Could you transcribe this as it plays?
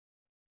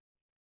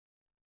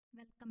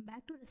Welcome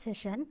back to the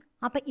session.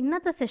 അപ്പോൾ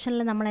ഇന്നത്തെ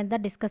സെഷനിൽ നമ്മൾ എന്താ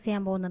ഡിസ്കസ്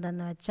ചെയ്യാൻ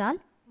പോകുന്നതെന്ന് വെച്ചാൽ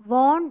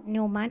വോൺ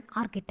ന്യൂമാൻ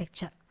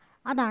ആർക്കിടെക്ചർ.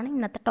 അതാണ്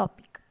ഇന്നത്തെ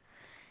ടോപ്പിക്.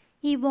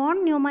 ഈ വോൺ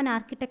ന്യൂമാൻ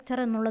ആർക്കിടെക്ചർ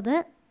എന്നുള്ളത്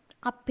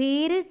ആ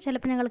പേര്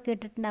ചിലപ്പോൾ നിങ്ങൾ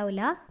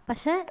കേട്ടിട്ടുണ്ടാവില്ല,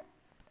 പക്ഷേ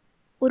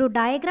ഒരു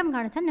ഡയഗ്രാം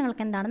കാണിച്ചാൽ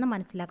നിങ്ങൾക്ക് എന്താണെന്ന്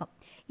മനസ്സിലാക്കും.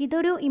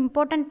 ഇതൊരു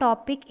important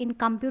topic in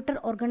computer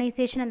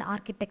organisation and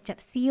architecture,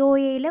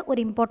 COAയിൽ ഒരു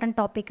ഇമ്പോർട്ടൻറ്റ്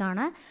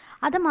ടോപ്പിക്കാണ്.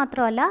 അത്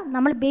മാത്രമല്ല,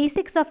 നമ്മൾ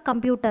ബേസിക്സ് ഓഫ്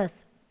കമ്പ്യൂട്ടേഴ്സ്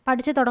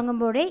പഠിച്ചു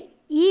തുടങ്ങുമ്പോഴേ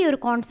ഈ ഒരു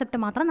കോൺസെപ്റ്റ്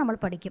മാത്രം നമ്മൾ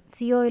പഠിക്കും.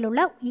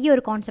 COAയിലുള്ള ഈ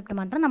ഒരു കോൺസെപ്റ്റ്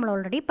മാത്രം നമ്മൾ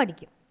ഓൾറെഡി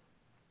പഠിക്കും.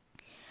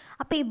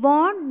 അപ്പോൾ ഈ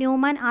വോൺ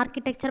ന്യൂമാൻ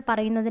ആർക്കിടെക്ചർ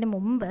പറയുന്നതിന്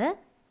മുമ്പ്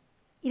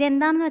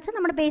ഇതെന്താണെന്ന് വെച്ചാൽ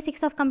നമ്മുടെ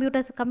ബേസിക്സ് ഓഫ്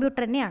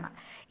കമ്പ്യൂട്ടർ തന്നെയാണ്.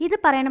 ഇത്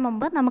പറയണ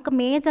മുമ്പ് നമുക്ക്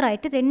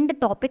മേജറായിട്ട് 2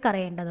 ടോപ്പിക്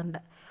അറിയേണ്ടതുണ്ട്.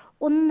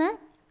 ഒന്ന്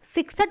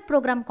ഫിക്സഡ്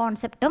പ്രോഗ്രാം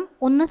കോൺസെപ്റ്റും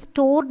ഒന്ന്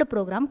സ്റ്റോർഡ്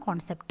പ്രോഗ്രാം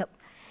കോൺസെപ്റ്റും.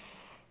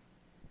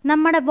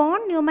 നമ്മുടെ വോൺ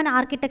ന്യൂമാൻ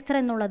ആർക്കിടെക്ചർ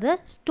എന്നുള്ളത്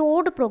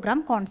സ്റ്റോർഡ്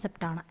പ്രോഗ്രാം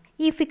കോൺസെപ്റ്റാണ്.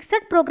 ഈ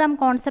ഫിക്സഡ് പ്രോഗ്രാം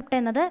കോൺസെപ്റ്റ്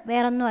എന്നത്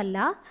വേറൊന്നുമല്ല,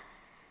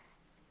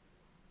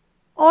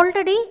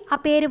 ഓൾറെഡി ആ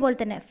പേര് പോലെ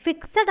തന്നെ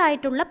ഫിക്സഡ്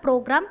ആയിട്ടുള്ള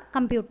പ്രോഗ്രാം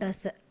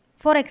കമ്പ്യൂട്ടേഴ്സ്.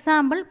 ഫോർ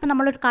എക്സാമ്പിൾ, ഇപ്പോൾ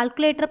നമ്മളൊരു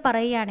കാൽക്കുലേറ്റർ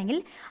പറയുകയാണെങ്കിൽ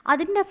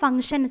അതിൻ്റെ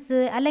ഫങ്ഷൻസ്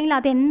അല്ലെങ്കിൽ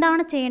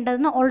അതെന്താണ്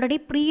ചെയ്യേണ്ടതെന്ന് ഓൾറെഡി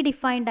പ്രീ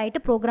ഡിഫൈൻഡ്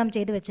ആയിട്ട് പ്രോഗ്രാം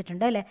ചെയ്ത്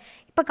വെച്ചിട്ടുണ്ട് അല്ലേ.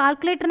 ഇപ്പോൾ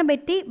കാൽക്കുലേറ്ററിനെ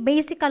പറ്റി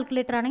ബേസിക്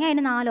കാൽക്കുലേറ്റർ ആണെങ്കിൽ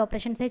അതിന് 4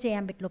 ഓപ്പറേഷൻസേ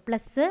ചെയ്യാൻ പറ്റുള്ളൂ: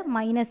 പ്ലസ്,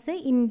 മൈനസ്,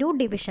 ഇൻറ്റു,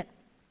 ഡിവിഷൻ.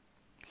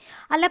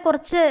 അല്ല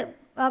കുറച്ച്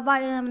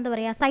എന്താ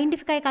പറയുക,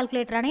 സയൻറ്റിഫിക് ആയ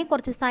കാൽക്കുലേറ്റർ ആണെങ്കിൽ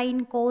കുറച്ച് സൈൻ,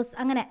 കോസ്,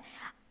 അങ്ങനെ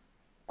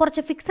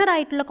കുറച്ച് ഫിക്സഡ്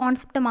ആയിട്ടുള്ള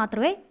കോൺസെപ്റ്റ്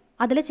മാത്രമേ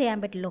അതിൽ ചെയ്യാൻ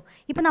പറ്റുള്ളൂ.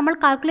 ഇപ്പോൾ നമ്മൾ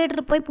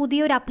കാൽക്കുലേറ്ററിൽ പോയി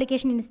പുതിയൊരു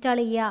ആപ്ലിക്കേഷൻ ഇൻസ്റ്റാൾ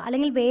ചെയ്യുക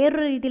അല്ലെങ്കിൽ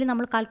വേറൊരു രീതിയിൽ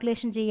നമ്മൾ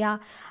കാൽക്കുലേഷൻ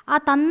ചെയ്യുക, ആ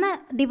തന്ന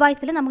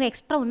ഡിവൈസിൽ നമുക്ക്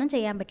എക്സ്ട്രാ ഒന്നും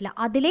ചെയ്യാൻ പറ്റില്ല.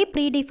 അതിലേ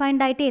പ്രീ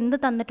ഡിഫൈൻഡ് ആയിട്ട് എന്ത്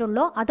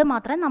തന്നിട്ടുള്ളോ അത്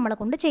മാത്രമേ നമ്മളെ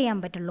കൊണ്ട് ചെയ്യാൻ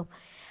പറ്റുള്ളൂ.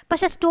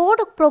 പക്ഷേ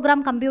സ്റ്റോർഡ്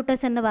പ്രോഗ്രാം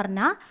കമ്പ്യൂട്ടേഴ്സ് എന്ന്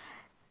പറഞ്ഞാൽ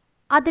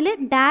അതിൽ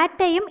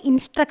ഡാറ്റയും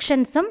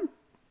ഇൻസ്ട്രക്ഷൻസും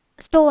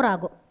സ്റ്റോർ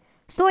ആകും.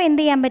 സോ എന്ത്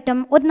ചെയ്യാൻ പറ്റും,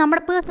 ഒരു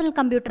നമ്മുടെ പേഴ്സണൽ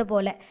കമ്പ്യൂട്ടർ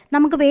പോലെ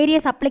നമുക്ക്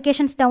വേരിയസ്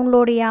ആപ്ലിക്കേഷൻസ്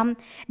ഡൗൺലോഡ് ചെയ്യാം,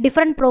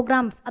 ഡിഫറെൻറ്റ്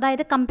പ്രോഗ്രാംസ്,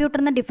 അതായത്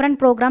കമ്പ്യൂട്ടറിൽ നിന്ന്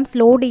ഡിഫറെൻറ്റ് പ്രോഗ്രാംസ്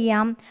ലോഡ്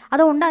ചെയ്യാം.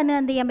 അതുകൊണ്ട് അതിന്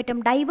എന്ത് ചെയ്യാൻ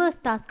പറ്റും,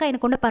 ഡൈവേഴ്സ് ടാസ്ക്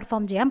അതിനെക്കൊണ്ട്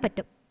പെർഫോം ചെയ്യാൻ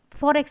പറ്റും.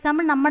 ഫോർ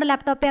എക്സാമ്പിൾ, നമ്മുടെ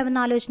ലാപ്ടോപ്പിൽ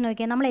ഒന്ന് ആലോചിച്ച്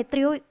നോക്കിയാൽ നമ്മൾ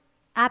എത്രയോ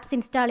ആപ്സ്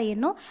ഇൻസ്റ്റാൾ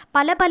ചെയ്യുന്നു,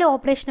 പല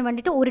ഓപ്പറേഷന്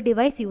വേണ്ടിയിട്ട് ഒരു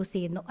ഡിവൈസ് യൂസ്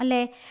ചെയ്യുന്നു അല്ലേ.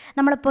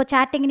 നമ്മളിപ്പോൾ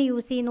ചാറ്റിങ്ങിന്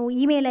യൂസ് ചെയ്യുന്നു,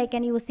 ഇമെയിൽ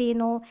അയക്കാൻ യൂസ്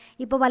ചെയ്യുന്നു,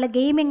 ഇപ്പോൾ പല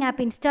ഗെയിമിംഗ്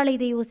ആപ്പ് ഇൻസ്റ്റാൾ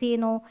ചെയ്ത് യൂസ്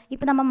ചെയ്യുന്നു.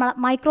 ഇപ്പോൾ നമ്മൾ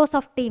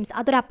മൈക്രോസോഫ്റ്റ് ടീംസ്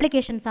അതൊരു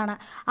ആപ്ലിക്കേഷൻസ് ആണ്,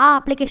 ആ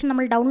ആപ്ലിക്കേഷൻ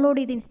നമ്മൾ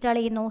ഡൗൺലോഡ് ചെയ്ത് ഇൻസ്റ്റാൾ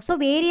ചെയ്യുന്നു. സോ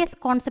വേരിയസ്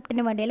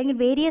കോൺസെപ്റ്റിന് വേണ്ടി അല്ലെങ്കിൽ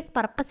വേരിയസ്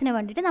പർപ്പസിന്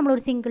വേണ്ടിയിട്ട്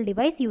നമ്മളൊരു സിംഗിൾ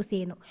ഡിവൈസ് യൂസ്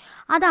ചെയ്യുന്നു.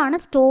 അതാണ്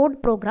സ്റ്റോർഡ്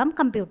പ്രോഗ്രാം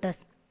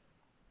കമ്പ്യൂട്ടേഴ്സ്.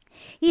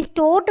 ഈ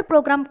സ്റ്റോർഡ്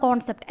പ്രോഗ്രാം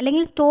കോൺസെപ്റ്റ്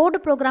അല്ലെങ്കിൽ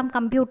സ്റ്റോർഡ് പ്രോഗ്രാം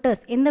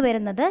കമ്പ്യൂട്ടേഴ്സ് എന്ന്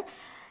വരുന്നത്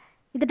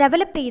ഇത്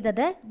ഡെവലപ്പ്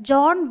ചെയ്തത്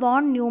ജോൺ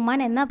വോൺ ന്യൂമാൻ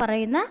എന്ന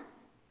പറയുന്ന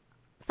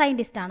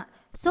സയൻറ്റിസ്റ്റാണ്.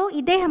 സോ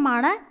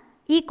ഇദ്ദേഹമാണ്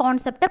ഈ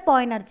കോൺസെപ്റ്റ്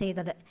പോയിനർ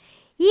ചെയ്തത്.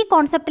 ഈ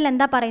കോൺസെപ്റ്റിൽ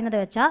എന്താ പറയുന്നത്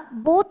വെച്ചാൽ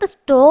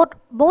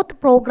both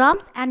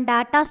programmes and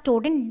data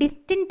stored in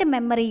distinct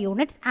memory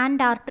units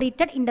and R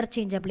treated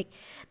interchangeably.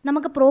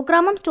 നമുക്ക്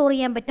പ്രോഗ്രാമും സ്റ്റോർ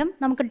ചെയ്യാൻ പറ്റും,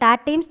 നമുക്ക്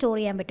ഡാറ്റയും സ്റ്റോർ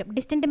ചെയ്യാൻ പറ്റും.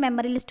 ഡിസ്റ്റിൻറ്റ്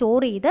മെമ്മറിയിൽ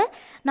സ്റ്റോർ ചെയ്ത്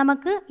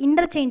നമുക്ക്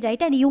ഇൻ്റർചേഞ്ച്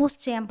ആയിട്ട് അത് യൂസ്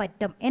ചെയ്യാൻ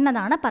പറ്റും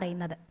എന്നതാണ്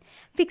പറയുന്നത്.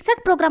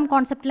 ഫിക്സഡ് പ്രോഗ്രാം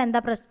കോൺസെപ്റ്റിൽ എന്താ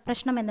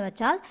പ്രശ്നം എന്ന്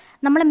വെച്ചാൽ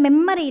നമ്മൾ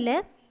മെമ്മറിയിൽ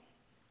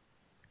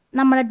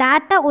നമ്മൾ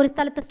ഡാറ്റ ഒരു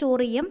സ്ഥലത്ത് സ്റ്റോർ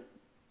ചെയ്യും,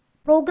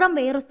 പ്രോഗ്രാം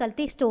വേറൊരു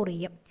സ്ഥലത്ത് സ്റ്റോർ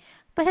ചെയ്യും.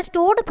 പക്ഷേ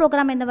സ്റ്റോർഡ്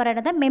പ്രോഗ്രാം എന്ന്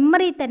പറയുന്നത്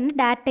മെമ്മറിയിൽ തന്നെ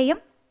ഡാറ്റയും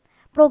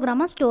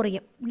പ്രോഗ്രാമും സ്റ്റോർ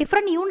ചെയ്യും.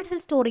 ഡിഫറെൻറ്റ് യൂണിറ്റ്സിൽ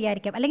സ്റ്റോർ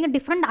ചെയ്യായിരിക്കും അല്ലെങ്കിൽ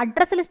ഡിഫറെൻറ്റ്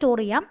അഡ്രസ്സിൽ സ്റ്റോർ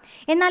ചെയ്യാം,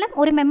 എന്നാലും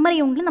ഒരു മെമ്മറി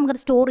യൂണിറ്റിൽ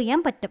നമുക്കത് സ്റ്റോർ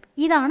ചെയ്യാൻ പറ്റും.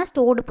 ഇതാണ്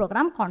സ്റ്റോർഡ്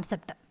പ്രോഗ്രാം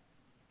കോൺസെപ്റ്റ്.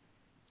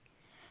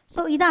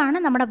 സോ ഇതാണ്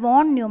നമ്മുടെ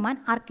von Newman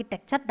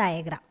architecture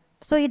diagram.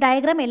 So ഈ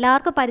ഡയഗ്രാം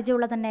എല്ലാവർക്കും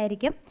പരിചയമുള്ളത് തന്നെ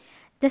ആയിരിക്കും.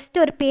 ജസ്റ്റ്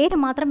ഒരു പേര്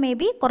മാത്രം മേ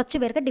ബി കുറച്ച്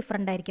പേർക്ക്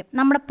ഡിഫറെൻ്റ് ആയിരിക്കും.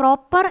 നമ്മുടെ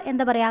പ്രോപ്പർ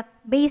എന്താ പറയുക,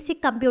 ബേസിക്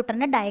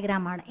കമ്പ്യൂട്ടറിൻ്റെ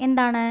ഡയഗ്രാമാണ്.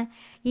 എന്താണ്?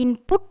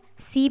 Input,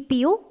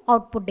 CPU,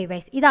 output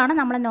device. ഇതാണ്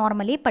നമ്മൾ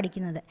നോർമലി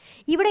പഠിക്കുന്നത്.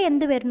 ഇവിടെ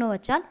എന്ത് വരുന്നു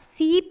വെച്ചാൽ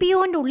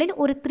CPUവിൻ്റെ ഉള്ളിൽ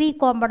ഒരു 3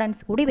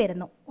 കോമ്പണൻസ് കൂടി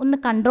വരുന്നു. ഒന്ന്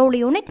കൺട്രോൾ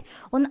യൂണിറ്റ്,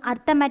 ഒന്ന്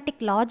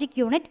അരിത്തമാറ്റിക് ലോജിക്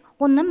യൂണിറ്റ്,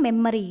 ഒന്ന്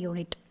മെമ്മറി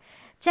യൂണിറ്റ്.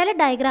 ചില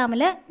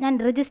ഡയഗ്രാമിൽ ഞാൻ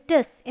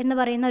രജിസ്റ്റേഴ്സ് എന്ന്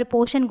പറയുന്ന ഒരു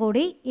പോർഷൻ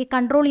കൂടി ഈ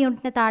കൺട്രോൾ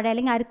യൂണിറ്റിൻ്റെ താഴെ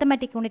അല്ലെങ്കിൽ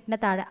അരിത്തമാറ്റിക് യൂണിറ്റിൻ്റെ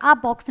താഴെ ആ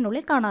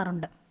ബോക്സിനുള്ളിൽ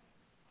കാണാറുണ്ട്.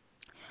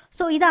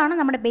 സോ ഇതാണ്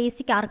നമ്മുടെ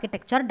ബേസിക്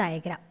ആർക്കിടെക്ചർ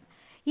ഡയഗ്രാം.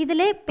 ഇതിൽ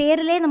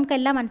പേരിലേ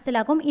നമുക്കെല്ലാം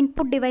മനസ്സിലാക്കും.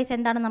 ഇൻപുട്ട് ഡിവൈസ്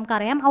എന്താണെന്ന്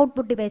നമുക്കറിയാം,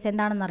 ഔട്ട്പുട്ട് ഡിവൈസ്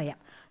എന്താണെന്നറിയാം.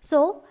 സോ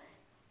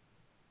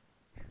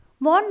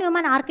വോൺ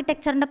ന്യൂമാൻ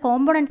ആർക്കിടെക്ചറിൻ്റെ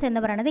കോമ്പോണൻസ് എന്ന്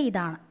പറയുന്നത്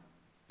ഇതാണ്: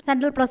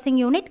 central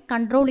processing unit,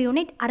 control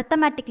unit,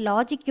 arithmetic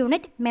logic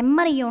unit,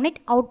 memory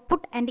unit,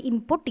 output and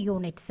input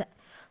units.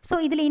 So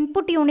ഇതിൽ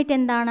ഇൻപുട്ട് യൂണിറ്റ്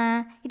എന്താണ്?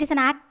 It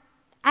is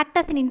act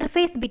as an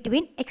interface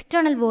between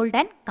external world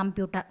and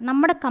computer.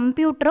 നമ്മുടെ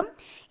കമ്പ്യൂട്ടറും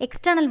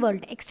external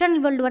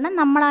world പറഞ്ഞാൽ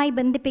നമ്മളായി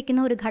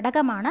ബന്ധിപ്പിക്കുന്ന ഒരു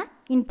ഘടകമാണ്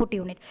ഇൻപുട്ട്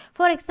യൂണിറ്റ്.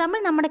 ഫോർ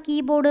എക്സാമ്പിൾ, നമ്മുടെ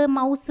keyboard,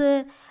 mouse,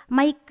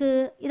 mic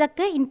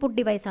ഇതൊക്കെ ഇൻപുട്ട്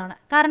ഡിവൈസാണ്.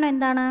 കാരണം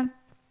എന്താണ്?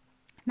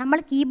 നമ്മൾ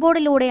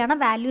കീബോർഡിലൂടെയാണ്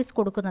വാല്യൂസ്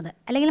കൊടുക്കുന്നത്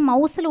അല്ലെങ്കിൽ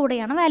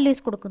മൗസിലൂടെയാണ്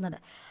വാല്യൂസ് കൊടുക്കുന്നത്.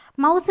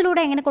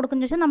 മൗസിലൂടെ എങ്ങനെ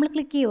കൊടുക്കുന്നത് വെച്ചാൽ നമ്മൾ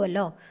ക്ലിക്ക്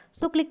ചെയ്യുമല്ലോ.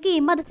 സോ ക്ലിക്ക്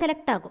ചെയ്യുമ്പോൾ അത്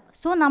സെലക്ട് ആകും.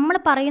 സോ നമ്മൾ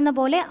പറയുന്ന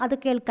പോലെ അത്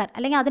കേൾക്കാൻ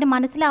അല്ലെങ്കിൽ അതിന്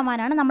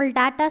മനസ്സിലാവാനാണ് നമ്മൾ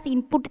ഡാറ്റാസ്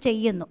ഇൻപുട്ട്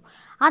ചെയ്യുന്നു.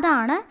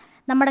 അതാണ്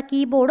നമ്മുടെ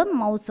കീബോർഡും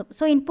മൗസും.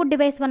 സോ ഇൻപുട്ട്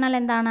ഡിവൈസ് പറഞ്ഞാൽ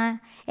എന്താണ്?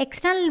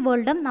 എക്സ്റ്റേണൽ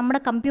വേൾഡും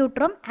നമ്മുടെ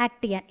കമ്പ്യൂട്ടറും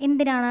ആക്ട് ചെയ്യാൻ.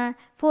 എന്തിനാണ്?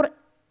 Four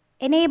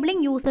enabling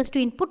users to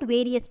input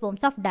various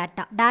forms of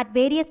data.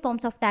 Various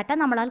forms of data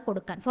നമ്മളാൽ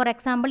കൊടുക്കാൻ. For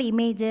example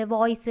image,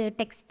 voice,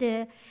 text,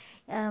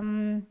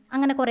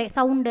 അങ്ങനെ കുറേ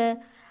സൗണ്ട്,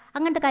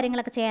 അങ്ങനത്തെ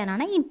കാര്യങ്ങളൊക്കെ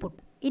ചെയ്യാനാണ്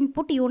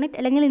ഇൻപുട്ട് യൂണിറ്റ്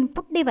അല്ലെങ്കിൽ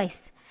ഇൻപുട്ട്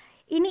ഡിവൈസ്.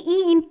 ഇനി ഈ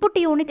ഇൻപുട്ട്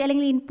യൂണിറ്റ്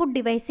അല്ലെങ്കിൽ ഇൻപുട്ട്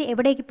ഡിവൈസ്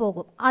എവിടേക്ക്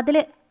പോകും? അതിൽ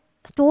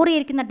സ്റ്റോർ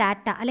ചെയ്തിരിക്കുന്ന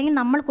ഡാറ്റ അല്ലെങ്കിൽ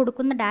നമ്മൾ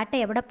കൊടുക്കുന്ന ഡാറ്റ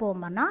എവിടെ പോകും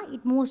പറഞ്ഞാൽ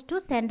it moves to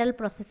central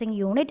processing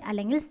unit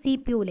അല്ലെങ്കിൽ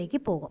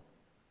CPU-ലേക്ക് പോകും.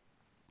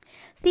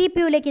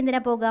 CPU-ലേക്ക്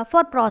എന്തിനാണ് പോകുക?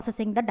 Four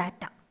processing the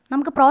data.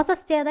 നമുക്ക്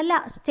പ്രോസസ്സ്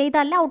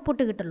ചെയ്തല്ല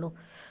ഔട്ട്പുട്ട് കിട്ടുള്ളൂ.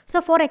 സോ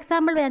ഫോർ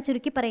എക്സാമ്പിൾ ഞാൻ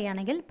ചുരുക്കി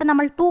പറയുകയാണെങ്കിൽ ഇപ്പം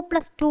നമ്മൾ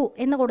 2+2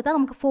 എന്ന് കൊടുത്താൽ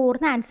നമുക്ക് 4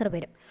 എന്ന് ആൻസർ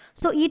വരും.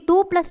 സോ ഈ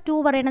 2+2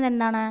 പറയുന്നത്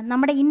എന്താണ്?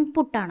 നമ്മുടെ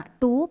ഇൻപുട്ടാണ്.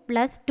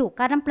 2+2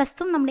 കാരണം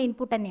പ്ലസ്സും നമ്മുടെ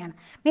ഇൻപുട്ട് തന്നെയാണ്.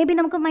 മേ ബി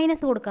നമുക്ക്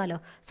മൈനസ് കൊടുക്കാമല്ലോ.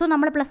 സോ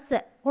നമ്മൾ പ്ലസ്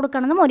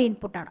കൊടുക്കണമെന്നും ഒരു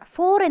ഇൻപുട്ടാണ്.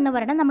 4 എന്ന്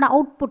പറയുന്നത് നമ്മുടെ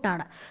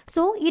ഔട്ട്പുട്ടാണ്.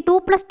 സോ ഈ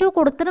 2+2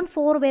 കൊടുത്തതും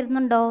 4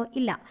 വരുന്നുണ്ടോ?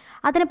 ഇല്ല.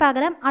 അതിന്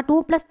പകരം ആ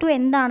 2+2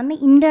 എന്താണെന്ന്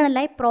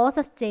ഇൻറ്റേർണലായി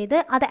പ്രോസസ്സ് ചെയ്ത്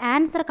അത്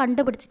ആൻസർ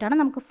കണ്ടുപിടിച്ചിട്ടാണ്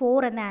നമുക്ക്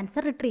 4 എന്ന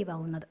ആൻസർ റിട്രീവ്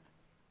ആവുന്നത്.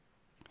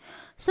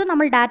 സോ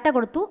നമ്മൾ ഡാറ്റ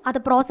കൊടുത്തു, അത്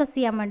പ്രോസസ്സ്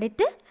ചെയ്യാൻ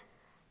വേണ്ടിയിട്ട്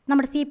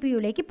നമ്മുടെ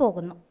CPU-ലേക്ക്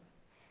പോകുന്നു.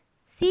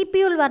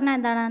 CPU എന്ന് പറഞ്ഞാൽ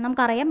എന്താണ്?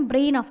 നമുക്കറിയാം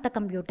ബ്രെയിൻ ഓഫ് ദ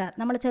കമ്പ്യൂട്ടർ.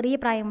 നമ്മൾ ചെറിയ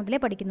പ്രായം മുതലേ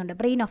പഠിക്കുന്നുണ്ട്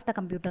ബ്രെയിൻ ഓഫ് ദ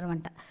കമ്പ്യൂട്ടർ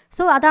പറഞ്ഞിട്ട്.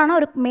 സോ അതാണ്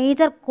ഒരു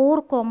major core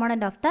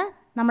component of the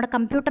നമ്മുടെ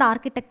കമ്പ്യൂട്ടർ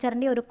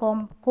ആർക്കിടെക്ചറിൻ്റെ ഒരു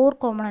കോർ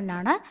കോമ്പണൻ്റ്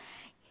ആണ്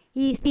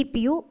ഈ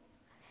CPU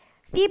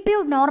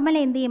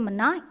നോർമലി എന്ത്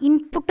ചെയ്യുമെന്ന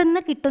ഇൻപുട്ടിൽ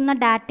നിന്ന് കിട്ടുന്ന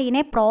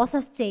ഡാറ്റയെ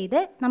പ്രോസസ്സ് ചെയ്ത്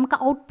നമുക്ക്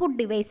ഔട്ട്പുട്ട്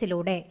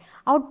ഡിവൈസിലൂടെ,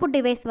 ഔട്ട്പുട്ട്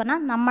ഡിവൈസ്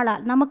പറഞ്ഞാൽ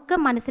നമുക്ക്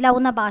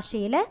മനസ്സിലാവുന്ന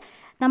ഭാഷയിൽ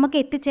നമുക്ക്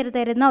എത്തിച്ചേര്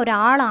തരുന്ന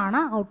ഒരാളാണ്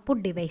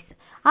ഔട്ട്പുട്ട് ഡിവൈസ്.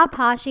 ആ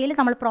ഭാഷയിൽ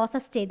നമ്മൾ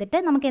പ്രോസസ്സ് ചെയ്തിട്ട്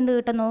നമുക്ക് എന്ത്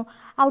കിട്ടുന്നു?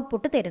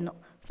 ഔട്ട്പുട്ട് തരുന്നു.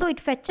 So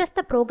it fetches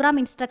the programme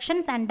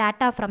instructions and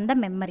data from the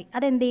memory.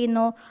 അതെന്ത്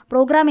ചെയ്യുന്നു?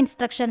 പ്രോഗ്രാം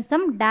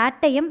ഇൻസ്ട്രക്ഷൻസും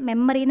ഡാറ്റയും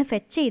മെമ്മറിയിൽ നിന്ന്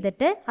ഫെച്ച്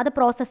ചെയ്തിട്ട് അത്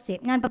പ്രോസസ്സ്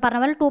ചെയ്യും. ഞാനിപ്പോൾ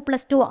പറഞ്ഞ പോലെ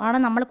 2+2 ആണ്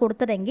നമ്മൾ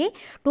കൊടുത്തതെങ്കിൽ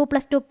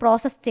 2+2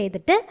 പ്രോസസ്സ്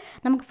ചെയ്തിട്ട്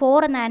നമുക്ക്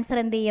 4 എന്ന ആൻസർ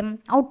എന്ത് ചെയ്യും?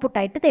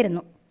 ഔട്ട്പുട്ടായിട്ട്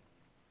തരുന്നു.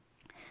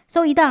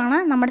 സോ ഇതാണ്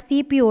നമ്മുടെ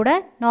CPU-യുടെ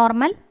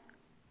നോർമൽ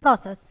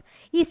പ്രോസസ്സ്.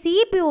 ഈ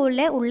CPU-ൽ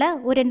ഉള്ള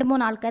ഒരു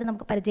 2-3 ആൾക്കാർ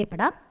നമുക്ക്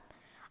പരിചയപ്പെടാം.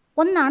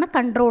 ഒന്നാണ്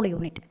കൺട്രോൾ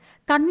യൂണിറ്റ്.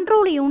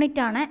 കൺട്രോൾ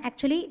യൂണിറ്റാണ്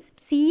ആക്ച്വലി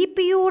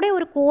CPU-യുടെ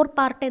ഒരു കോർ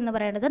പാർട്ട് എന്ന്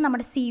പറയുന്നത്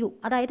നമ്മുടെ CU,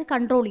 അതായത്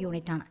കൺട്രോൾ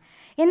യൂണിറ്റാണ്.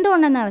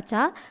 എന്തുകൊണ്ടെന്ന്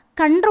വെച്ചാൽ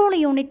കൺട്രോൾ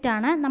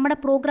യൂണിറ്റാണ് നമ്മുടെ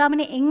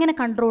പ്രോഗ്രാമിനെ എങ്ങനെ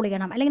കൺട്രോൾ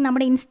ചെയ്യണം അല്ലെങ്കിൽ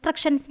നമ്മുടെ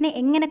ഇൻസ്ട്രക്ഷൻസിനെ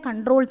എങ്ങനെ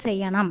കൺട്രോൾ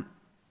ചെയ്യണം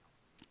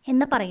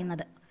എന്ന്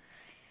പറയുന്നത്.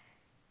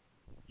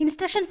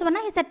 ഇൻസ്ട്രക്ഷൻസ്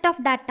പറഞ്ഞാൽ ഈ സെറ്റ്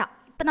ഓഫ് ഡാറ്റ.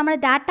 ഇപ്പോൾ നമ്മുടെ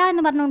ഡാറ്റ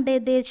എന്ന് പറഞ്ഞുകൊണ്ട്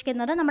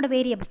ഉദ്ദേശിക്കുന്നത് നമ്മുടെ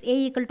വേരിയബിൾസ്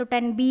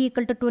A=10,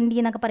 B=20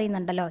 എന്നൊക്കെ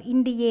പറയുന്നുണ്ടല്ലോ,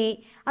 ഇൻഡ് A,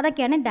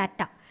 അതൊക്കെയാണ്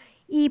ഡാറ്റ.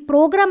 ഈ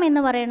പ്രോഗ്രാം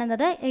എന്ന്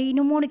പറയുന്നത് ഈ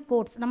ന്യൂമോണിക്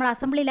കോഡ്സ്, നമ്മുടെ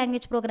assembly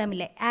language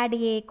പ്രോഗ്രാമില്ലേ, add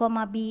A,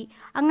 B,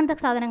 അങ്ങനത്തെ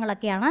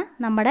സാധനങ്ങളൊക്കെയാണ്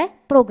നമ്മുടെ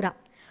പ്രോഗ്രാം.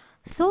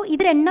 സോ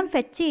ഇത് രണ്ടും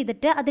ഫെച്ച്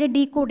ചെയ്തിട്ട് അതിനെ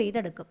ഡീകോഡ്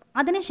ചെയ്തെടുക്കും.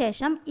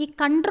 അതിനുശേഷം ഈ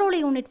കൺട്രോൾ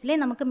യൂണിറ്റ്സിലെ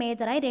നമുക്ക്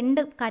മേജറായി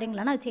 2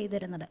 കാര്യങ്ങളാണ് അത് ചെയ്തു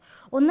തരുന്നത്.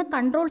 ഒന്ന്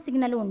കൺട്രോൾ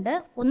സിഗ്നലും ഉണ്ട്,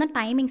 ഒന്ന്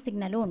ടൈമിംഗ്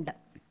സിഗ്നലും ഉണ്ട്.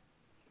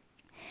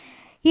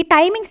 ഈ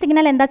ടൈമിംഗ്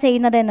സിഗ്നൽ എന്താ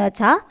ചെയ്യുന്നത് എന്ന്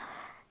വെച്ചാൽ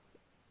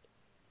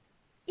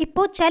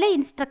ഇപ്പോൾ ചില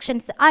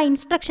ഇൻസ്ട്രക്ഷൻസ് ആ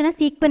ഇൻസ്ട്രക്ഷനെ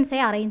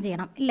സീക്വൻസായി അറേഞ്ച്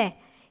ചെയ്യണം ഇല്ലേ.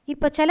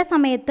 ഇപ്പോൾ ചില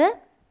സമയത്ത്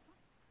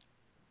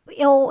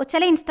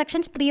ചില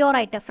ഇൻസ്ട്രക്ഷൻസ്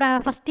പ്രിയോറായിട്ട്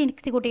ഫസ്റ്റ്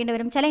എക്സിക്യൂട്ട് ചെയ്യേണ്ടി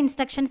വരും, ചില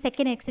ഇൻസ്ട്രക്ഷൻ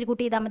സെക്കൻഡ്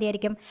എക്സിക്യൂട്ട് ചെയ്താൽ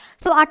മതിയായിരിക്കും.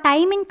 സോ ആ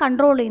ടൈമിംഗ്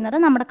കൺട്രോൾ ചെയ്യുന്നത്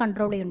നമ്മുടെ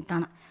കൺട്രോൾ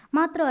യൂണിറ്റാണ്.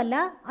 മാത്രമല്ല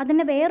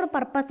അതിൻ്റെ വേറൊരു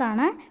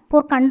പർപ്പസാണ്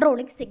four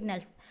controlling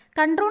signals.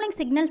 Controlling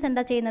signals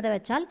എന്താ ചെയ്യുന്നത്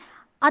വെച്ചാൽ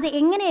അത്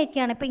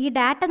എങ്ങനെയൊക്കെയാണ് ഇപ്പോൾ ഈ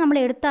ഡാറ്റ നമ്മൾ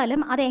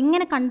എടുത്താലും അത്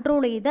എങ്ങനെ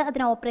കൺട്രോൾ ചെയ്ത്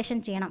അതിനെ ഓപ്പറേഷൻ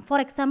ചെയ്യണം. ഫോർ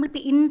എക്സാമ്പിൾ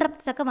ഇപ്പോൾ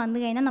ഇൻട്രപ്റ്റ്സ് ഒക്കെ വന്നു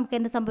കഴിഞ്ഞാൽ നമുക്ക്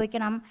എന്ത്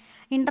സംഭവിക്കണം?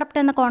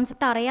 ഇൻട്രപ്റ്റ് എന്ന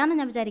കോൺസെപ്റ്റ്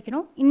അറിയാമെന്ന് ഞാൻ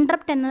വിചാരിക്കുന്നു.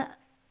 ഇൻട്രപ്റ്റ് എന്ന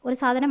ഒരു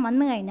സാധനം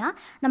വന്നു കഴിഞ്ഞാൽ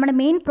നമ്മുടെ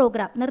മെയിൻ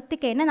പ്രോഗ്രാം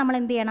നിർത്തിക്കഴിഞ്ഞാൽ നമ്മൾ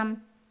എന്ത് ചെയ്യണം?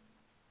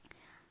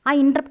 ആ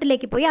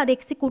ഇൻട്രപ്റ്റിലേക്ക് പോയി അത്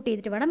എക്സിക്യൂട്ട്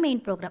ചെയ്തിട്ട് വേണം മെയിൻ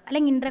പ്രോഗ്രാം.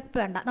 അല്ലെങ്കിൽ ഇൻട്രപ്റ്റ്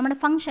വേണ്ട, നമ്മുടെ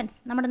ഫംഗ്ഷൻസ്,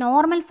 നമ്മുടെ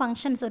നോർമൽ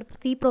ഫംഗ്ഷൻസ് ഒരു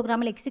C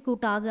പ്രോഗ്രാമിൽ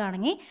എക്സിക്യൂട്ട്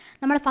ആകുകയാണെങ്കിൽ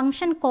നമ്മൾ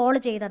ഫംഗ്ഷൻ കോൾ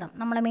ചെയ്തതും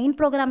നമ്മുടെ മെയിൻ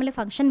പ്രോഗ്രാമിൽ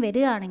ഫംഗ്ഷൻ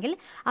വരികയാണെങ്കിൽ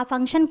ആ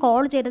ഫംഗ്ഷൻ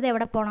കോൾ ചെയ്തത്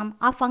എവിടെ പോകണം?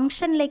 ആ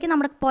ഫംഗ്ഷനിലേക്ക്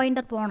നമ്മുടെ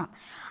പോയിൻ്റർ പോകണം.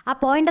 ആ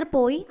പോയിൻ്റർ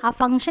പോയി ആ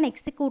ഫംഗ്ഷൻ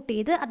എക്സിക്യൂട്ട്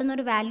ചെയ്ത്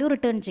അതിനൊരു വാല്യൂ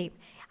റിട്ടേൺ ചെയ്യും.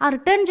 ആ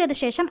റിട്ടേൺ ചെയ്ത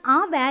ശേഷം ആ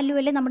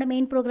വാല്യൂവിൽ നമ്മുടെ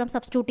മെയിൻ പ്രോഗ്രാം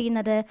സബ്സ്റ്റിറ്റ്യൂട്ട്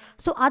ചെയ്യുന്നത്.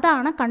 സോ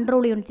അതാണ്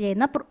കൺട്രോൾ യൂണിറ്റ്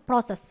ചെയ്യുന്ന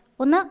പ്രോസസ്സ്.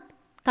 ഒന്ന്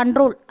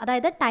കൺട്രോൾ,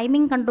 അതായത്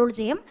ടൈമിംഗ് കൺട്രോൾ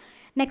ചെയ്യും.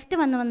 നെക്സ്റ്റ്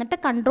വന്നിട്ട്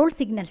കൺട്രോൾ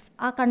സിഗ്നൽസ്,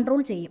 ആ കൺട്രോൾ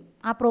ചെയ്യും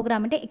ആ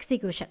പ്രോഗ്രാമിൻ്റെ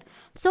എക്സിക്യൂഷൻ.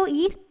 സോ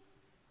ഈ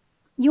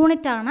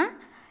യൂണിറ്റാണ്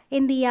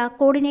എന്ത് ചെയ്യുക?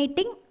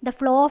 Coordinating the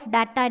flow of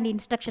data and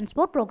instructions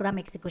four program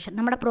execution.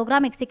 നമ്മുടെ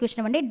പ്രോഗ്രാം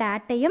എക്സിക്യൂഷന് വേണ്ടി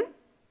ഡാറ്റയും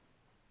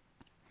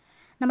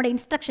നമ്മുടെ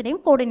ഇൻസ്ട്രക്ഷനെയും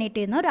കോർഡിനേറ്റ്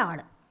ചെയ്യുന്ന ഒരാൾ.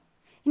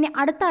 ഇനി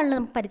അടുത്ത ആളിൽ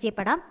നമുക്ക്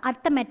പരിചയപ്പെടാം,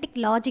 arithmetic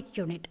logic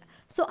unit.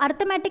 So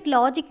arithmetic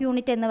logic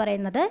unit എന്ന്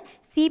പറയുന്നത്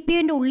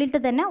CPU-ൻ്റെ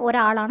ഉള്ളിലത്തെ തന്നെ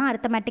ഒരാളാണ്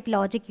അർത്തമാറ്റിക്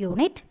ലോജിക്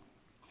യൂണിറ്റ്.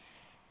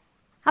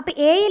 അപ്പോൾ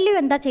ALU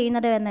എന്താ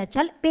ചെയ്യുന്നത് എന്ന്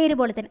വെച്ചാൽ പേര്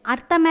പോലെ തന്നെ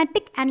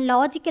arithmetic and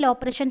logical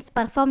operations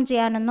perform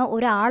ചെയ്യാനെന്ന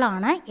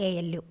ഒരാളാണ്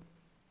ALU.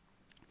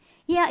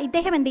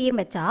 ഇദ്ദേഹം എന്ത് ചെയ്യും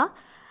വെച്ചാൽ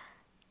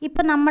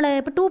ഇപ്പോൾ നമ്മൾ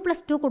ഇപ്പോൾ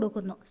 2+2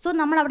 കൊടുക്കുന്നു. സോ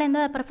നമ്മൾ അവിടെ എന്താ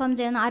പെർഫോം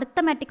ചെയ്യുന്നത്?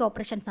 അരിത്തമാറ്റിക്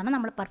ഓപ്പറേഷൻസ് ആണ്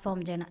നമ്മൾ പെർഫോം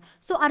ചെയ്യുന്നത്.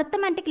 സോ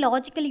അരിത്തമാറ്റിക്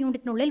ലോജിക്കൽ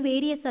യൂണിറ്റിനുള്ളിൽ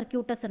വേരിയസ്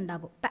സർക്യൂട്ടേഴ്സ്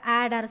ഉണ്ടാകും. ഇപ്പോൾ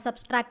adder,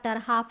 substractor,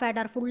 half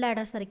adder, full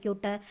adder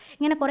circuit,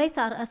 ഇങ്ങനെ കുറേ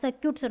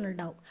സർക്യൂട്ട്സ്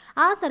ഉണ്ടാവും.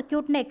 ആ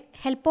സർക്യൂട്ടിൻ്റെ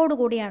ഹെൽപ്പോട്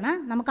കൂടിയാണ്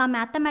നമുക്ക് ആ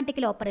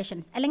മാത്തമാറ്റിക്കൽ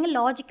ഓപ്പറേഷൻസ് അല്ലെങ്കിൽ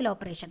ലോജിക്കൽ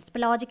ഓപ്പറേഷൻസ്,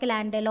 ഇപ്പോൾ logical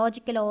and,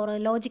 logical or,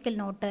 logical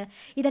not,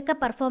 ഇതൊക്കെ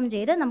പെർഫോം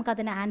ചെയ്ത്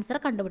നമുക്കതിന് ആൻസർ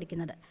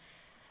കണ്ടുപിടിക്കുന്നത്.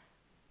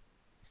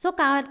 So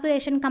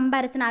calculation,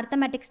 comparison,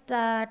 arithmetic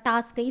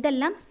task,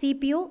 ഇതെല്ലാം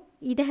CPU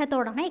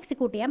ഇദ്ദേഹത്തോടാണ്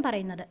എക്സിക്യൂട്ട് ചെയ്യാൻ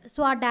പറയുന്നത്.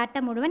 സോ ആ ഡാറ്റ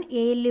മുഴുവൻ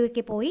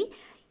ALUക്ക് പോയി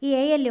ഈ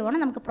ALU ആണ്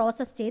നമുക്ക്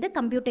പ്രോസസ്സ് ചെയ്ത്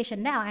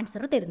കമ്പ്യൂട്ടേഷൻ്റെ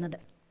ആൻസർ തരുന്നത്.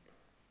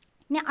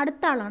 ഇനി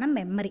അടുത്ത ആളാണ്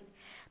മെമ്മറി.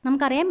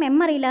 നമുക്കറിയാം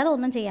മെമ്മറി ഇല്ലാതെ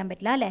ഒന്നും ചെയ്യാൻ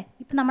പറ്റില്ല അല്ലേ?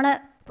 ഇപ്പം നമ്മൾ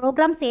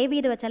പ്രോഗ്രാം സേവ്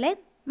ചെയ്ത് വെച്ചാൽ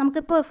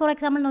നമുക്കിപ്പോൾ ഫോർ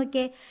എക്സാമ്പിൾ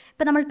നോക്കിയേ,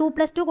 ഇപ്പോൾ നമ്മൾ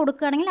 2+2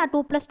 കൊടുക്കുകയാണെങ്കിൽ ആ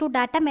 2+2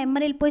 ഡാറ്റ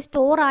മെമ്മറിയിൽ പോയി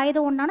സ്റ്റോർ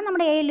ആയതുകൊണ്ടാണ്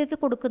നമ്മുടെ ALUക്ക്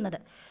കൊടുക്കുന്നത്.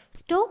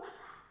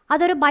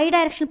 അതൊരു ബൈ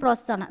ഡയറക്ഷണൽ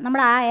പ്രോസസ്സാണ്. നമ്മൾ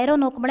ആ ഏരോ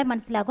നോക്കുമ്പോഴേ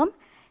മനസ്സിലാകും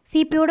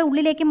CPU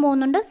ഉള്ളിലേക്കും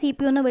പോകുന്നുണ്ട്,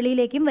 CPU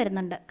വെളിയിലേക്കും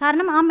വരുന്നുണ്ട്.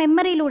 കാരണം ആ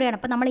മെമ്മറിയിലൂടെയാണ്.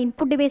 അപ്പോൾ നമ്മൾ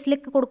ഇൻപുട്ട്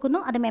ഡിവൈസിലേക്ക്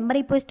കൊടുക്കുന്നു, അത്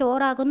മെമ്മറിയിൽ പോയി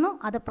സ്റ്റോർ ആകുന്നു,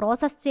 അത്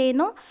പ്രോസസ്സ്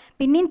ചെയ്യുന്നു,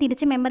 പിന്നെയും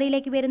തിരിച്ച്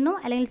മെമ്മറിയിലേക്ക് വരുന്നു,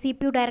 അല്ലെങ്കിൽ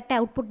CPU ഡയറക്റ്റ്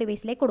ഔട്ട്പുട്ട്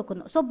ഡിവൈസിലേക്ക്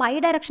കൊടുക്കുന്നു. സോ ബൈ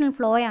ഡയറക്ഷണൽ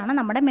ഫ്ലോ ആണ്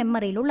നമ്മുടെ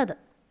മെമ്മറിയിലുള്ളത്.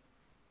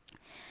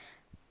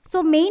 സോ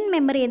മെയിൻ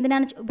മെമ്മറി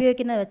എന്തിനാണ്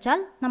ഉപയോഗിക്കുന്നത് വെച്ചാൽ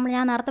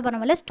ഞാൻ നേരത്തെ പറഞ്ഞ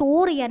പോലെ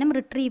സ്റ്റോർ ചെയ്യാനും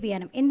റിട്രീവ്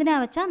ചെയ്യാനും.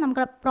 എന്തിനാണെന്ന് വെച്ചാൽ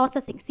നമുക്ക്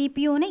പ്രോസസ്സിങ്,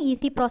 CPUവിന്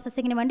ഈസി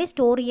പ്രോസസ്സിങ്ങിന് വേണ്ടി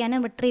സ്റ്റോർ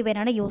ചെയ്യാനും റിട്രീവ്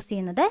ചെയ്യാനാണ് യൂസ്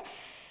ചെയ്യുന്നത്.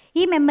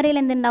 ഈ മെമ്മറിയിൽ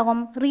എന്തുണ്ടാകും?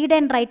 റീഡ്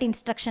ആൻഡ് റൈറ്റ്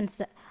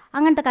ഇൻസ്ട്രക്ഷൻസ്,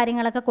 അങ്ങനത്തെ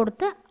കാര്യങ്ങളൊക്കെ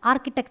കൊടുത്ത്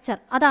ആർക്കിടെക്ചർ,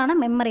 അതാണ്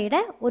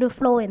മെമ്മറിയുടെ ഒരു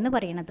ഫ്ലോ എന്ന്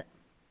പറയുന്നത്.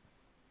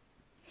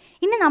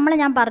 ഇനി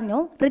ഞാൻ പറഞ്ഞു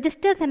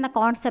രജിസ്റ്റേഴ്സ് എന്ന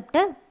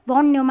കോൺസെപ്റ്റ്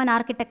വോൺ ന്യൂമൻ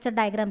ആർക്കിടെക്ചർ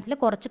ഡയഗ്രാംസിൽ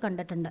കുറച്ച്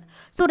കണ്ടിട്ടുണ്ട്.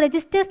 സോ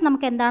രജിസ്റ്റേഴ്സ്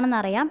നമുക്ക് എന്താണെന്ന്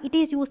അറിയാം. It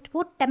is used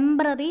for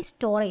temporary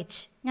storage.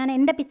 ഞാൻ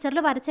എൻ്റെ പിക്ചറിൽ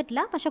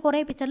വരച്ചിട്ടില്ല, പക്ഷേ കുറേ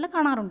പിക്ചറിൽ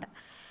കാണാറുണ്ട്.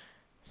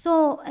 സോ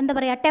എന്താ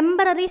പറയുക,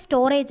 ടെമ്പററി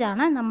സ്റ്റോറേജ്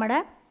ആണ് നമ്മുടെ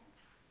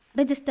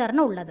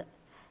രജിസ്റ്ററിന് ഉള്ളത്.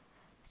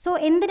 സോ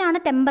എന്തിനാണ്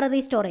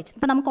ടെമ്പററി സ്റ്റോറേജ്?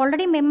 ഇപ്പോൾ നമുക്ക്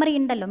ഓൾറെഡി മെമ്മറി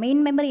ഉണ്ടല്ലോ,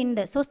 മെയിൻ മെമ്മറി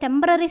ഉണ്ട്. സോ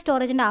ടെമ്പററി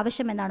സ്റ്റോറേജിൻ്റെ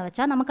ആവശ്യം എന്താണെന്ന്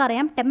വെച്ചാൽ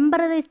നമുക്കറിയാം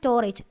ടെമ്പററി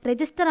സ്റ്റോറേജ്,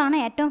 രജിസ്റ്ററാണ്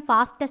ഏറ്റവും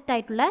ഫാസ്റ്റസ്റ്റ്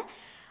ആയിട്ടുള്ള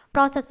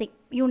പ്രോസസ്സിംഗ്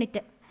യൂണിറ്റ്.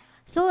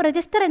 സോ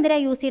രജിസ്റ്റർ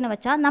എന്തിനാണ് യൂസ് ചെയ്യുന്നത്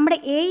വെച്ചാൽ നമ്മുടെ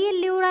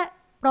ALUയുടെ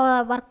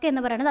വർക്ക്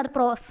എന്ന് പറയുന്നത് അത്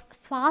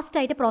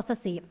ഫാസ്റ്റായിട്ട്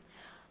പ്രോസസ്സ് ചെയ്യും.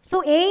 സോ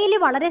ALU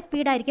വളരെ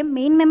സ്പീഡായിരിക്കും.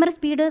 മെയിൻ മെമ്മറി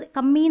സ്പീഡ്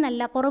കമ്മി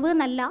എന്നല്ല, കുറവ്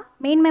എന്നല്ല,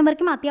 മെയിൻ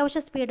മെമ്മറിക്കും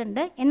അത്യാവശ്യം സ്പീഡ്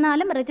ഉണ്ട്.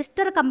 എന്നാലും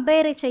രജിസ്റ്റർ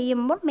കമ്പയർ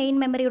ചെയ്യുമ്പോൾ മെയിൻ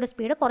മെമ്മറിയുടെ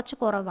സ്പീഡ് കുറച്ച്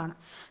കുറവാണ്.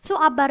 സോ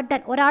ആ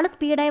ബർഡൻ, ഒരാൾ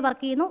സ്പീഡായി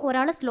വർക്ക് ചെയ്യുന്നു,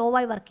 ഒരാൾ സ്ലോ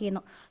ആയി വർക്ക്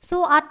ചെയ്യുന്നു. സോ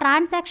ആ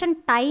ട്രാൻസാക്ഷൻ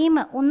ടൈം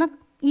ഒന്ന്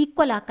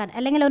ഈക്വൽ ആക്കാൻ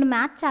അല്ലെങ്കിൽ ഒരു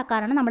മാച്ച്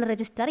ആക്കാനാണ് നമ്മൾ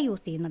രജിസ്റ്റർ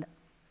യൂസ് ചെയ്യുന്നത്.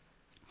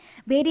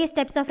 വേരിയസ്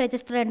ടൈപ്സ് ഓഫ്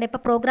രജിസ്റ്റർ ഉണ്ട്.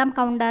 ഇപ്പോൾ program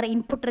counter,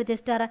 input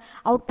register,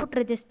 output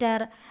register,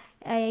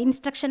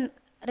 instruction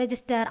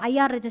register,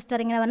 IR register,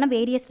 ഇങ്ങനെ പറഞ്ഞ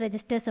വേരിയസ്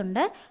രജിസ്റ്റേഴ്സ്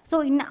ഉണ്ട്. സോ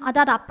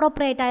അതാത്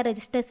അപ്രോപ്രിയേറ്റ് ആയ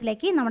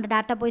രജിസ്റ്റേഴ്സിലേക്ക് നമ്മുടെ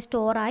ഡാറ്റ പോയി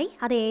സ്റ്റോറായി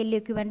അത്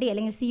ALUക്ക് വേണ്ടി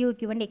അല്ലെങ്കിൽ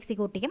CUക്ക് വേണ്ടി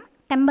എക്സിക്യൂട്ട് ചെയ്യും.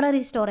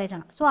 ടെമ്പററി സ്റ്റോറേജ്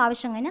ആണ്. സോ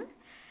ആവശ്യം കഴിഞ്ഞാൽ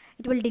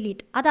ഇറ്റ് വിൽ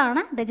ഡിലീറ്റ്.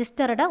 അതാണ്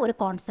രജിസ്റ്ററുടെ ഒരു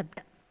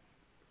കോൺസെപ്റ്റ്.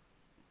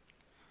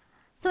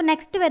 സോ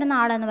നെക്സ്റ്റ് വരുന്ന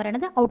ആളെന്ന്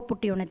പറയുന്നത്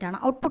ഔട്ട്പുട്ട് യൂണിറ്റ് ആണ്.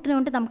 ഔട്ട്പുട്ട്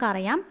യൂണിറ്റ്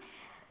നമുക്കറിയാം,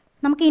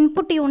 നമുക്ക്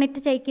ഇൻപുട്ട് യൂണിറ്റ്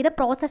ചെയ്ത്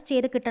പ്രോസസ്സ്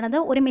ചെയ്ത് കിട്ടുന്നത്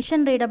ഒരു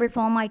മെഷീൻ റീഡബിൾ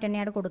ഫോം ആയിട്ട്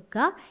തന്നെയാണ്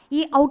കൊടുക്കുക. ഈ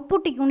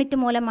ഔട്ട്പുട്ട് യൂണിറ്റ്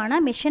മൂലമാണ്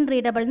മെഷീൻ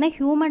റീഡബിളിന്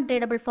ഹ്യൂമൻ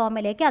റീഡബിൾ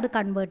ഫോമിലേക്ക് അത്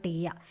കൺവേർട്ട്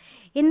ചെയ്യുക.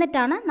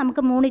 എന്നിട്ടാണ്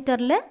നമുക്ക്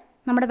മോണിറ്ററിൽ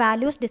നമ്മുടെ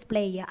വാല്യൂസ്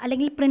ഡിസ്പ്ലേ ചെയ്യുക,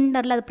 അല്ലെങ്കിൽ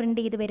പ്രിൻ്ററിൽ അത്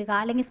പ്രിൻ്റ് ചെയ്ത് വരിക,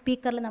 അല്ലെങ്കിൽ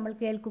സ്പീക്കറിൽ നമ്മൾ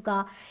കേൾക്കുക.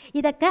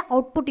 ഇതൊക്കെ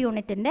ഔട്ട്പുട്ട്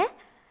യൂണിറ്റിൻ്റെ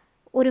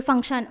ഒരു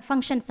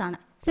ഫങ്ഷൻസ് ആണ്.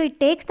 So it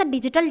takes the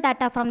digital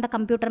data from the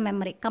computer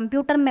memory.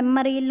 Computer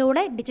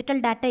മെമ്മറിയിലൂടെ digital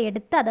data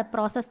എടുത്ത് അത്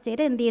പ്രോസസ്സ്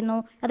ചെയ്ത് എന്ത് ചെയ്യുന്നു?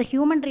 അത്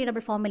ഹ്യൂമൻ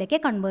റീഡബിൾ ഫോമിലേക്ക്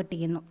കൺവേർട്ട്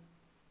ചെയ്യുന്നു.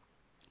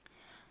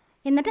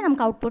 എന്നിട്ട്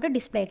നമുക്ക് ഔട്ട്പുട്ട്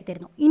ഡിസ്പ്ലേ ആക്കി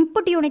തരുന്നു.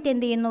 ഇൻപുട്ട് യൂണിറ്റ്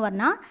എന്ത് ചെയ്യുന്നു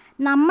പറഞ്ഞാൽ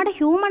നമ്മുടെ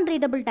ഹ്യൂമൻ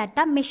റീഡബിൾ ഡാറ്റ,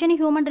 മെഷീന്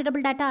ഹ്യൂമൻ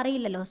റീഡബിൾ ഡാറ്റ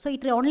അറിയില്ലല്ലോ. So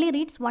it only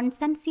reads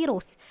once and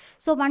zeros.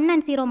 So 1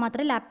 and 0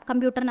 മാത്രമേ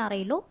കമ്പ്യൂട്ടറിന്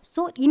അറിയുള്ളൂ.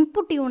 സോ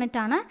ഇൻപുട്ട്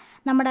യൂണിറ്റാണ്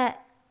നമ്മുടെ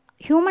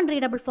ഹ്യൂമൻ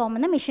റീഡബിൾ ഫോമിൽ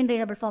നിന്ന് മെഷീൻ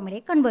റീഡബിൾ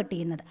ഫോമിലേക്ക് കൺവേർട്ട്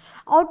ചെയ്യുന്നത്.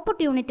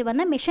 ഔട്ട്പുട്ട് യൂണിറ്റ്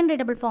വന്ന് മെഷീൻ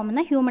റീഡബിൾ ഫോമിൽ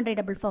നിന്ന് ഹ്യൂമൻ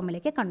റീഡബിൾ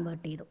ഫോമിലേക്ക്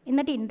കൺവേർട്ട് ചെയ്തു.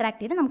 എന്നിട്ട്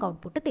ഇൻട്രാക്ട് ചെയ്ത് നമുക്ക്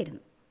ഔട്ട്പുട്ട്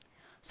തരുന്നു.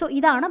 സോ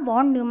ഇതാണ്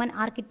von Newman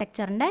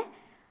ആർക്കിടെക്ചറിൻ്റെ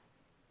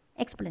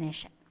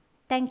explanation.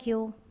 Thank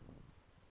you.